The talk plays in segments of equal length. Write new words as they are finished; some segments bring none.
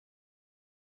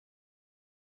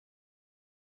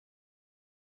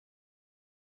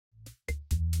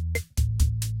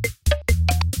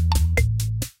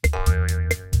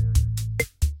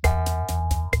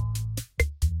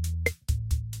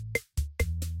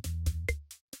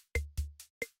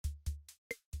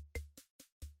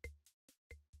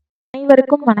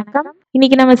அனைவருக்கும் வணக்கம்.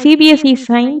 இன்னைக்கு நம்ம CBSE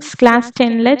science class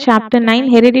 10ல chapter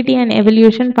 9 heredity and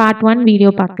evolution part 1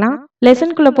 video பார்க்கலாம்.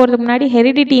 லெசனுக்குள்ள போறதுக்கு முன்னாடி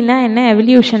ஹெரிடிட்டினா என்ன,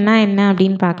 எவல்யூஷன்னா என்ன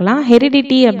அப்படின்னு பார்க்கலாம்.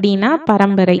 ஹெரிடிட்டி அப்படின்னா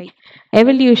பரம்பரை,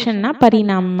 எவல்யூஷன்னா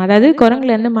பரிணாமம். அதாவது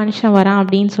குரங்குல இருந்து மனுஷன் வரான்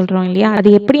அப்படின்னு சொல்றோம் இல்லையா, அது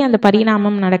எப்படி அந்த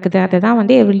பரிணாமம் நடக்குது, அதுதான்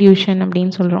வந்து எவல்யூஷன்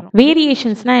அப்படின்னு சொல்றோம்.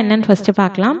 வேரியேஷன்ஸ்னா என்னன்னு ஃபர்ஸ்ட்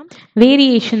பார்க்கலாம்.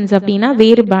 வேரியேஷன்ஸ் அப்படின்னா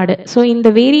வேறுபாடு. ஸோ இந்த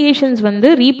வேரியேஷன்ஸ் வந்து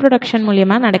ரீப்ரொடக்ஷன்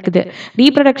மூலியமா நடக்குது.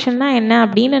 ரீப்ரொடக்ஷன்னா என்ன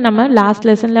அப்படின்னு நம்ம லாஸ்ட்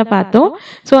லெசன்ல பார்த்தோம்.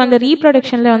 ஸோ அந்த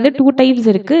ரீப்ரொடக்ஷன்ல வந்து 2 டைப்ஸ்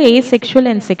இருக்கு, asexual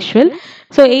and sexual.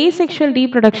 So asexual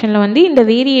ரீப்ரொடக்ஷன்ல வந்து இந்த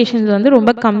வேரியேஷன்ஸ் வந்து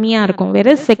ரொம்ப கம்மியா இருக்கும்,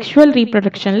 வேற செக்ஷுவல்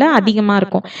ரீப்ரொடக்ஷன்ல அதிகமா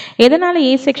இருக்கும். எதனால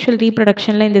ஏசெக்சுவல்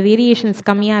ரீப்ரொடக்ஷன்ல இந்த வேரியேஷன்ஸ்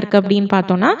கம்மியா இருக்கு அப்படின்னு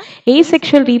பார்த்தோம்னா,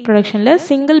 ஏசெக்சுவல் ரீப்ரொடக்ஷன்ல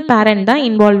சிங்கிள் பேரண்ட் தான்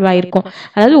இன்வால்வ் ஆயிருக்கும்.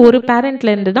 அதாவது ஒரு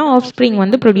பேரண்ட்ல இருந்து தான் ஆஃப் ஸ்பிரிங்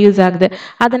வந்து ப்ரொடியூஸ் ஆகுது.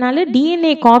 அதனால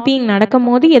டிஎன்ஏ காப்பிங் நடக்கும்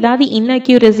போது ஏதாவது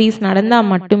இன்அக்யூரசிஸ் நடந்தா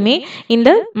மட்டுமே இந்த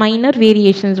மைனர்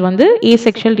வேரியேஷன்ஸ் வந்து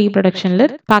ஏசெக்சுவல் ரீப்ரொடக்ஷன்ல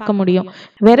பார்க்க முடியும்.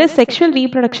 வேற செக்ஷுவல்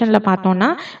ரீப்ரொடக்ஷன்ல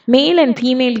பார்த்தோம்னா மேல் அண்ட்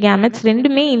ஃபீமேல் கேமெட்ஸ்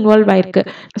ரெண்டுமே இன்வால்வ் ஆயிருக்கு.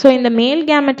 ஸோ இந்த மேல்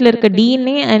கேமெட்ல இருக்க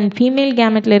டிஎன்ஏ அண்ட் ஃபீமேல்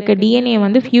கேமெட்ல இருக்க டிஎன்ஏ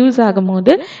வந்து ஃபியூஸ்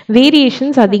ஆகும்போது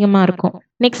வேரியேஷன்ஸ் அதிகமாக இருக்கும்.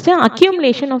 Next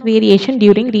accumulation of variation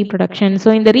during reproduction. So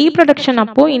இந்த ரீப்ரொடக்ஷன்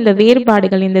அப்போ இந்த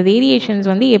வேறுபாடுகள், இந்த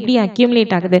வேரியேஷன்ஸ் வந்து எப்படி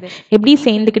அக்யூமுலேட் ஆகுது, எப்படி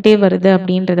சேர்ந்துக்கிட்டே வருது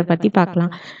அப்படின்றத பற்றி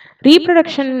பார்க்கலாம்.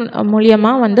 ரீப்ரொடக்ஷன் மூலியமா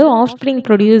வந்து ஆஃப் ஸ்பிரிங்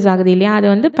ப்ரொடியூஸ் ஆகுது இல்லையா, அது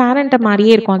வந்து பேரண்ட்டை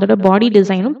மாதிரியே இருக்கும். அதோட பாடி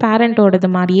டிசைனும் பேரண்டோடது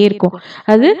மாதிரியே இருக்கும்.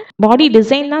 அது பாடி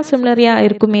டிசைன் தான் சிமிலரியா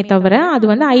இருக்குமே தவிர அது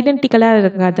வந்து ஐடென்டிக்கலாக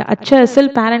இருக்காது. அச்சல்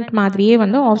பேரண்ட் மாதிரியே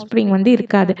வந்து ஆஃப் ஸ்பிரிங் வந்து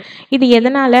இருக்காது. இது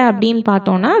எதனால அப்படின்னு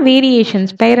பார்த்தோம்னா,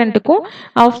 வேரியேஷன்ஸ், பேரண்ட்டுக்கும்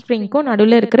ஆஃப் ஸ்பிரிங்க்கும்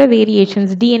நடுவில் இருக்கிற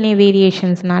வேரியேஷன்ஸ், டிஎன்ஏ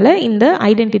வேரியேஷன்ஸ்னால இந்த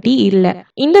ஐடென்டிட்டி இல்லை.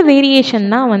 இந்த வேரியேஷன்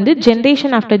தான் வந்து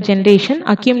ஜென்ரேஷன் ஆஃப்டர் ஜென்ரேஷன்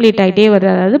அக்யூமுலேட் ஆகிட்டே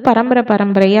வருது. அதாவது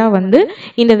பரம்பரையாக வந்து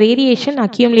இந்த வேரியேஷன்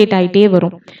அக்யூமுலேட் ஆகிட்டே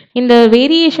வரும். இந்த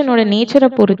வேரியேஷனோட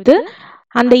நேச்சரை பொறுத்து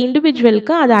அந்த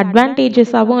இண்டிவிஜுவலுக்கு அது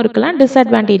அட்வான்டேஜஸாகவும் இருக்கலாம்,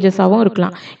 டிஸ்அட்வான்டேஜஸாகவும்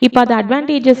இருக்கலாம். இப்போ அது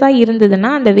அட்வான்டேஜஸாக இருந்ததுன்னா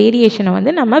அந்த வேரியேஷனை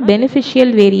வந்து நம்ம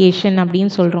பெனிஃபிஷியல் வேரியேஷன்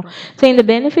அப்படின்னு சொல்கிறோம். ஸோ இந்த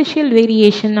பெனிஃபிஷியல்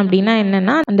வேரியேஷன் அப்படின்னா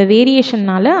என்னென்னா, அந்த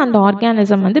வேரியேஷன்னால அந்த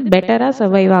ஆர்கானிசம் வந்து பெட்டராக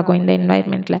சர்வைவ் ஆகும் இந்த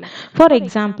என்வாயர்மெண்ட்டில். ஃபார்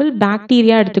எக்ஸாம்பிள்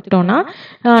பாக்டீரியா எடுத்துக்கிட்டோன்னா,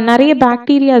 நிறைய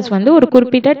பாக்டீரியாஸ் வந்து ஒரு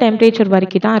குறிப்பிட்ட டெம்பரேச்சர்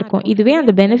வரைக்கும் தான் இருக்கும். இதுவே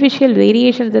அந்த பெனிஃபிஷியல்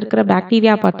வேரியேஷன்ஸ் இருக்கிற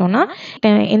பாக்டீரியா பார்த்தோன்னா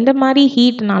எந்த மாதிரி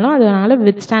ஹீட்னாலும் அதனால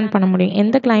வித்ஸ்டாண்ட் பண்ண முடியும்,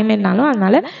 எந்த கிளைமேட்னாலும் அதனால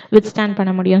வித்ஸ்டாண்ட்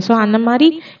பண்ண முடியும். ஸோ அந்த மாதிரி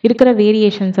இருக்கிற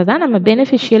வேரியேஷன்ஸை தான் நம்ம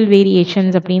பெனிஃபிஷியல்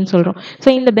வேரியேஷன்ஸ் அப்படின்னு சொல்கிறோம். ஸோ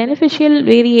இந்த பெனிஃபிஷியல்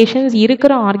வேரியேஷன்ஸ்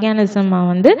இருக்கிற ஆர்கானிசம்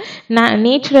வந்து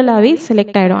நேச்சுரலாகவே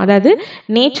செலக்ட் ஆகிடும். அதாவது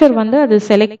நேச்சர் வந்து அது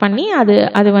செலக்ட் பண்ணி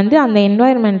அது வந்து அந்த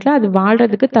என்வாயர்மெண்ட்டில் அது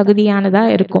வாழ்கிறதுக்கு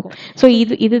தகுதியானதாக இருக்கும். ஸோ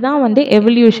இதுதான் வந்து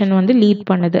எவல்யூஷன் வந்து லீட்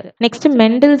பண்ணுது. நெக்ஸ்ட்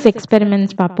மெண்டல்ஸ்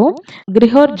எக்ஸ்பெரிமெண்ட்ஸ் பார்ப்போம்.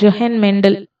 கிரிகோர் ஜொஹன்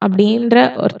மெண்டல் அப்படின்ற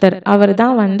ஒருத்தர், அவர்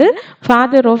தான் வந்து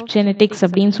ஃபாதர் ஆஃப் ஜெனட்டிக்ஸ்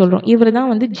அப்படின்னு சொல்கிறோம். இவர் தான்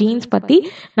வந்து ஜீன்ஸ் பற்றி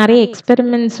நிறைய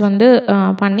எக்ஸ்பெரிமெண்ட்ஸ் வந்து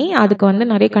பண்ணி அதுக்கு வந்து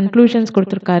நிறைய கன்க்ளூஷன்ஸ்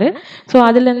கொடுத்துருக்காரு. ஸோ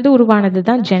அதுலேருந்து உருவானது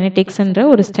தான் ஜெனட்டிக்ஸ்ன்ற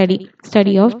ஒரு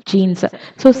study of jeans.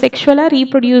 So செக்ஷுவலாக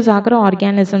reproduce ஆகிற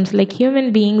ஆர்கானிசம்ஸ் லைக் ஹியூமன்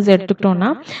பீயிங்ஸ்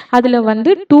எடுத்துக்கிட்டோன்னா அதில் வந்து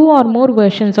 2 or more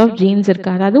versions of jeans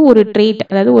இருக்குது. அதாவது ஒரு ட்ரேட்,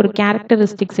 அதாவது ஒரு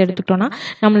கேரக்டரிஸ்டிக்ஸ் எடுத்துக்கிட்டோன்னா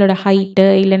நம்மளோட ஹைட்டு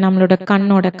இல்லை நம்மளோட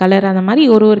கண்ணோட கலர், அந்த மாதிரி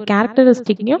ஒரு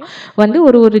கேரக்டரிஸ்டிக்கையும் வந்து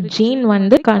ஒரு ஜீன்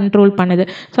வந்து கண்ட்ரோல் பண்ணுது.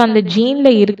 ஸோ அந்த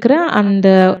ஜீனில் இருக்கிற அந்த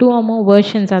 2 or more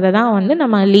வெர்ஷன்ஸ், அதை தான் வந்து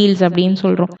நம்ம அலீல்ஸ் அப்படின்னு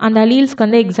சொல்கிறோம். அந்த அலீல்ஸ்க்கு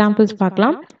வந்து எக்ஸாம்பிள்ஸ்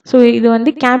பார்க்கலாம். ஸோ இது வந்து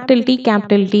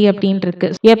கேபிட்டல் டி அப்படின்னு இருக்கு.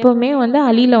 எப்பவுமே வந்து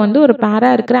அலீல வந்து ஒரு பேரா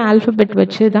இருக்கிற ஆல்பபெட்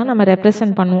வச்சு தான் நம்ம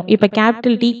ரெப்ரசென்ட் பண்ணுவோம். இப்போ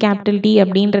கேபிட்டல் டி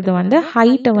அப்படின்றது வந்து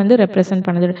ஹைட்டை வந்து ரெப்ரசென்ட்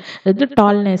பண்ணுது, அது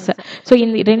டால்னஸ். ஸோ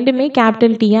இந்த ரெண்டுமே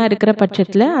கேபிட்டல் டீயாக இருக்கிற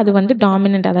பட்சத்தில் அது வந்து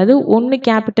டாமினன்ட், அதாவது ஒன்று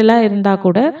கேபிட்டலாக இருந்தால்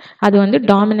கூட அது வந்து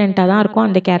டாமினண்ட்டாக தான் இருக்கும்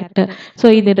அந்த கேரக்டர்.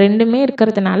 ஸோ இது ரெண்டுமே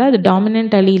இருக்கிறதுனால அது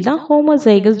டாமினன்ட் அலீல் தான்.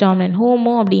 ஹோமோசைகஸ் டாமினன்ட்,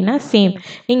 ஹோமோ அப்படின்னா சேம்,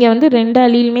 இங்கே வந்து 2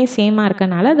 அலீலுமே சேமாக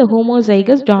இருக்கனால அது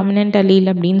ஹோமோசைகஸ் டாமினன்ட்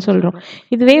அலீல் அப்படின்னு சொல்கிறோம்.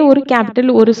 இதுவே ஒரு கேபிட்டல்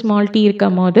ஒரு ஸ்மால் டி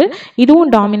இருக்கும் போது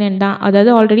இதுவும் டாமினன்ட் தான். அதாவது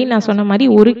ஆல்ரெடி நான் சொன்ன மாதிரி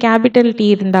ஒரு கேபிட்டல் டி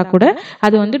இருந்தால் கூட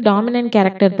அது வந்து டாமினன்ட்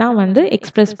கேரக்டர் தான் வந்து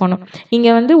எக்ஸ்பிரஸ் பண்ணும்.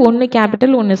 இங்கே வந்து ஒன்று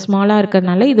கேபிட்டல் ஒன்று ஸ்மாலாக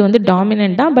இருக்கிறதுனால இது வந்து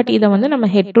டாமினன்ட் தான். பட் இதை வந்து நம்ம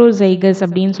ஹெட்ரோசைகஸ்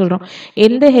அப்படின்னு சொல்கிறோம்.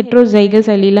 எந்த ஹெட்ரோசைகஸ்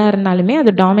அலீலாக இருந்தாலுமே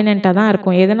அது டாமினண்ட்டாக தான்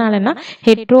இருக்கும். எதனாலனா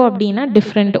ஹெட்ரோ அப்படின்னா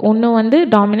டிஃப்ரெண்ட், ஒன்று வந்து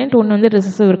டாமினன்ட் ஒன்று வந்து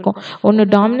ரிசசிவ் இருக்கும். ஒன்று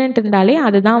டாமினன்ட் இருந்தாலே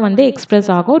அதுதான் வந்து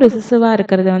எக்ஸ்பிரஸ் ஆகும், ரிசசிவாக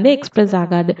இருக்கிறது வந்து எக்ஸ்பிரஸ்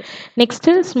ஆகாது.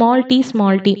 நெக்ஸ்ட்டு ஸ்மால்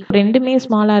டி ரெண்டுமே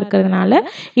ஸ்மாலாக இருக்கிறதுனால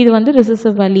இது வந்து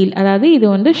ரிசசிவ் அலீல், அதாவது இது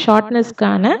வந்து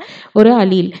ஷார்ட்னஸ்க்கான ஒரு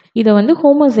அலீல். இதை வந்து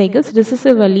ஹோமோசைகஸ்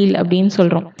ரிசசிவ் அலீல் அப்படின்னு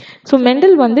சொல்கிறோம். ஸோ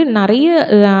மெண்டல் வந்து நிறைய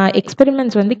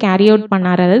எக்ஸ்பெரிமெண்ட்ஸ் வந்து கேரி அவுட்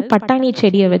பண்ணார். அதாவது பட்டாணி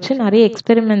செடியை வச்சு நிறைய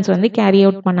எக்ஸ்பெரிமெண்ட்ஸ் வந்து கேரி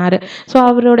அவுட் பண்ணார். ஸோ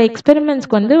அவரோட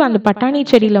எக்ஸ்பெரிமெண்ட்ஸ்க்கு வந்து அந்த பட்டாணி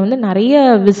செடியில் வந்து நிறைய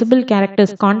விசிபிள்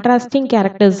கேரக்டர்ஸ், கான்ட்ராஸ்டிங்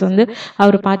கேரக்டர்ஸ் வந்து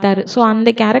அவர் பார்த்தாரு. ஸோ அந்த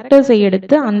கேரக்டர்ஸை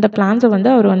எடுத்து அந்த பிளான்ஸை வந்து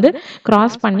அவர் வந்து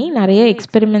கிராஸ் பண்ணி நிறைய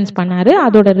எக்ஸ்பெரிமெண்ட்ஸ் பண்ணார்.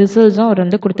 அதோட ரிசல்ட்ஸும் அவர்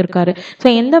வந்து கொடுத்துருக்காரு. ஸோ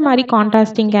எந்த மாதிரி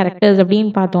கான்ட்ராஸ்டிங் கேரக்டர்ஸ்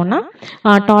அப்படின்னு பார்த்தோம்னா,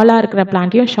 டாலாக இருக்கிற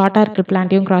பிளான்ட்டையும் ஷார்ட்டாக இருக்கிற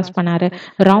பிளான்ட்டையும் கிராஸ் பண்ணார்.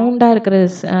 ரவுண்டாக இருக்கிற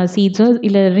சீட்ஸும்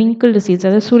இல்லை ரிங்கிள்டு சீட்ஸ்,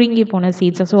 அதாவது சுருங்கி போன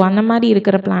சீட்ஸ், ஸோ அந்த மாதிரி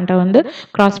இருக்கிற பிளான்ட்டை வந்து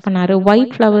கிராஸ் பண்ணார்.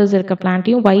 ஒயிட் ஃப்ளவர்ஸ் இருக்க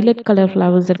பிளான்ட்டையும் வைலட் கலர்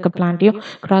ஃப்ளவர்ஸ் இருக்க பிளான்ட்டையும்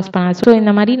கிராஸ் பண்ணார். ஸோ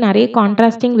இந்த மாதிரி நிறைய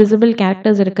கான்ட்ராஸ்டிங் விசிபிள்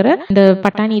கேரக்டர்ஸ் இருக்கிற இந்த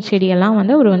பட்டாணி செடியெல்லாம்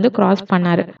வந்து அவர் வந்து கிராஸ்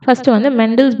பண்ணார். ஃபர்ஸ்ட் வந்து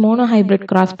மெண்டல்ஸ் மோனோஹைபிரிட்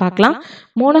கிராஸ் பார்க்கலாம்.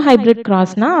 மோனோஹைபிரிட்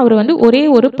கிராஸ்னா அவர் வந்து ஒரே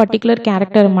ஒரு பர்டிகுலர்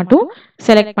கேரக்டர் மட்டும்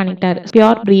செலக்ட் பண்ணிட்டார்.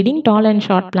 Pure breeding doll and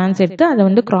short plans எடுத்து அதை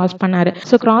வந்து கிராஸ் பண்ணார்.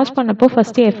 ஸோ கிராஸ் பண்ணப்போ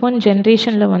ஃபர்ஸ்ட் F1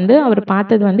 ஜென்ரேஷனில் வந்து அவர்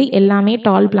பார்த்தது வந்து எல்லாமே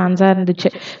டால் பிளான்ஸாக இருந்துச்சு.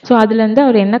 ஸோ அதுலேருந்து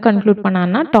அவர் என்ன கன்க்ளூட்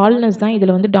பண்ணார்னா, டால்னஸ் தான்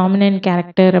இதில் வந்து டாமினன்ட்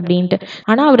கேரக்டர் அப்படின்ட்டு.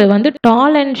 ஆனால் அவர் வந்து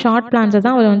டால் அண்ட் ஷார்ட் பிளான்ஸை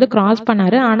தான் அவர் வந்து கிராஸ்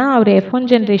பண்ணார். ஆனால் அவர் F1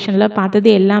 ஜென்ரேஷனில்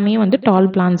பார்த்தது எல்லாமே வந்து டால்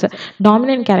பிளான்ஸ்,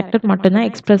 டாமினன்ட் கேரக்டர் மட்டும்தான்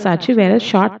எக்ஸ்பிரஸ் ஆச்சு. வேற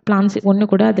ஷார்ட் பிளான்ஸ் ஒன்று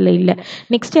கூட அதில் இல்லை.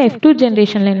 நெக்ஸ்ட் F2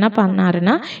 ஜென்ரேஷனில் என்ன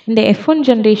பண்ணாருன்னா, இந்த F1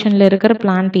 ஜென்ரேஷனில் இருக்கிற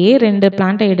பிளான்ட்டையே ரெண்டு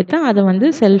பிளான்ட்டை எடுத்து அதை வந்து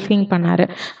செல்ஃபிங் பண்ணார்.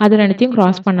 அது ரெண்டுத்தையும்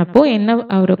கிராஸ் பண்ணப்போ என்ன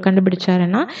அவர்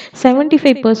கண்டுபிடிச்சாருன்னா,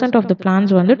 75% ஆஃப் த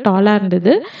பிளான்ஸ் வந்து டாலாக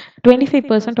இருந்தது,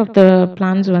 25% ஆஃப் த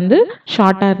பிளான்ஸ் வந்து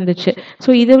ஷார்ட்டாக இருந்துச்சு. ஸோ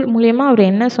இது மூலயமா அவர்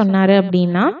என்ன சொன்னார்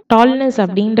அப்படின்னா, டால்னஸ்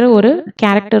அப்படின்ற ஒரு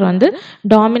கேரக்டர் வந்து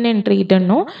டாமினன்ட்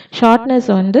ட்ரீட்னும் ஷார்ட்னஸ்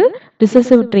வந்து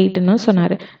ரிசசிவ் ட்ரீட்னு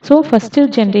சொன்னார். ஸோ ஃபஸ்ட்டு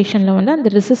ஜென்ரேஷனில் வந்து அந்த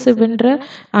ரிசசிவ்ன்ற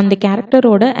அந்த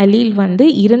கேரக்டரோட அலீல் வந்து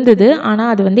இருந்தது, ஆனால்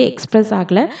அது வந்து எக்ஸ்பிரஸ்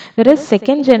ஆகலை. வேற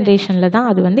செகண்ட் ஜென்ரேஷனில் தான்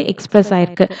அது வந்து எக்ஸ்பிரஸ்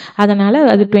ஆயிருக்கு. அதனால்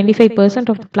அது 25%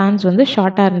 ஆஃப் பிளான்ஸ் வந்து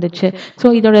ஷார்ட்டாக இருந்துச்சு. ஸோ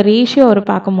இதோட ரேஷியோ அவர்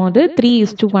பார்க்கும்போது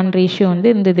 3:1 ரேஷியோ வந்து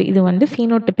இருந்தது. இது வந்து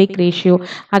ஃபீனோடிபிக் ரேஷியோ,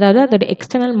 அதாவது அதோட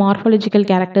எக்ஸ்டர்னல் மார்ஃபாலஜிக்கல்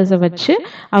கேரக்டர்ஸை வச்சு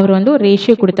அவர் வந்து ஒரு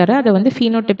ரேஷியோ கொடுத்தாரு. அதை வந்து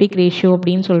ஃபீனோடிபிக் ரேஷியோ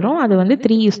அப்படின்னு சொல்கிறோம். அது வந்து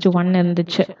 3:1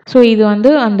 இருந்துச்சு. ஸோ இது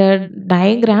வந்து அந்த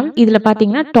டயக்ராம். இதில்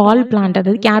பார்த்தீங்கன்னா டால் பிளான்ட்,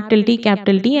 அதாவது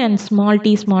capital D and small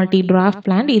D draft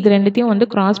plant, இது ரெண்டுத்தையும் வந்து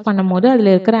கிராஸ் பண்ணும்போது அதில்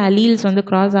இருக்கிற அலீல்ஸ் வந்து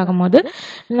கிராஸ் ஆகும்போது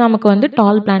நமக்கு வந்து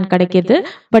டால் பிளான்ட் கிடைக்கிது.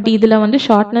 பட் இதில் வந்து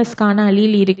ஷார்ட்னஸ்க்கான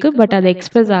அலீல் இருக்குது, பட் அது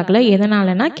எக்ஸ்பிரஸ் ஆகலை.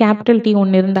 எதனாலனா கேபிட்டல் டி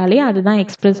ஒன்று இருந்தாலே அதுதான்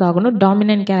எக்ஸ்பிரஸ் ஆகணும்.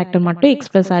 டாமினன்ட் கேரக்டர் மட்டும்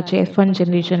எக்ஸ்பிரஸ் ஆச்சு F1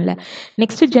 ஜென்ரேஷனில்.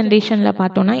 நெக்ஸ்ட் ஜென்ரேஷனில்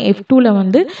பார்த்தோன்னா F2ல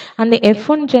வந்து அந்த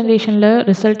F1 ஜென்ரேஷனில்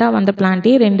ரிசல்ட்டாக வந்த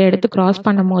பிளான்ட்டே ரெண்டு எடுத்து கிராஸ்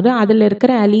பண்ணும்போது அதில்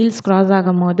இருக்கிற அலீல்ஸ் கிராஸ்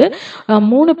ஆகும்போது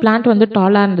 3 பிளான்ட் வந்து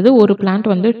டாலாக இருந்தது, ஒரு பிளான்ட்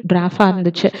வந்து டிராஃபாக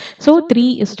இருந்துச்சு. ஸோ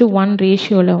 3:1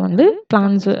 ரேஷியோவில் வந்து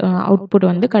பிளான்ஸ் அவுட்புட்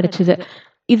வந்து கிடச்சிது.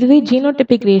 இதுவே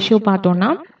ஜீனோடிபிக் ரேஷியோ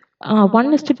பார்த்தோன்னா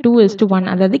 1:2:1,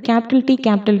 அதாவது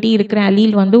கேபிட்டல் டி இருக்கிற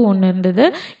அலீல் வந்து ஒன்று இருந்தது,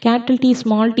 கேபிட்டல் டி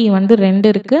ஸ்மால் டி வந்து 2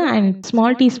 இருக்குது, அண்ட்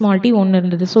ஸ்மால் டி 1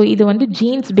 இருந்தது. ஸோ இது வந்து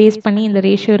ஜீன்ஸ் பேஸ் பண்ணி இந்த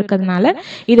ரேஷியோ இருக்கிறதுனால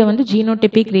இதை வந்து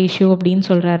ஜீனோடிபிக் ரேஷியோ அப்படின்னு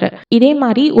சொல்கிறாரு. இதே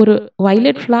மாதிரி ஒரு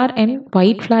violet flower and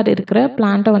white flower இருக்கிற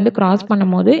பிளான்ட்டை வந்து கிராஸ்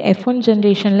பண்ணும்போது F1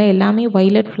 ஜென்ரேஷனில் எல்லாமே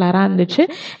வைலட் ஃப்ளாராக இருந்துச்சு,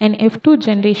 அண்ட் F2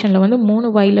 ஜென்ரேஷனில் வந்து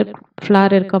 3 வைலட்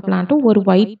ஃப்ளார் இருக்க பிளான்ட்டும் ஒரு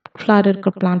ஒயிட் ஃப்ளார் இருக்க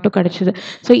பிளான்ட்டும் கிடச்சிது.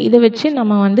 ஸோ இதை வச்சு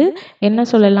நம்ம வந்து என்ன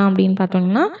சொல்லலாம் அப்படின்னு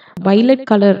பார்த்தோம்னா, வைலட்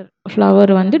கலர்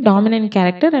ஃப்ளவர் வந்து dominant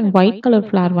character and white colour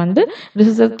flower வந்து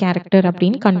ரிசர்வ் கேரக்டர்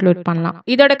அப்படின்னு கன்க்ளூட் பண்ணலாம்.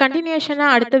 இதோட கண்டினியூஷனை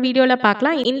அடுத்த வீடியோவில்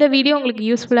பார்க்கலாம். இந்த வீடியோ உங்களுக்கு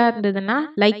யூஸ்ஃபுல்லாக இருந்ததுன்னா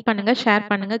லைக் பண்ணுங்கள், ஷேர்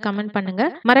பண்ணுங்கள், கமெண்ட்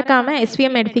பண்ணுங்கள். மறக்காமல்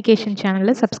SVM எடுஃபிகேஷன்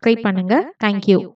சேனலை சப்ஸ்கிரைப் பண்ணுங்கள். தேங்க்யூ.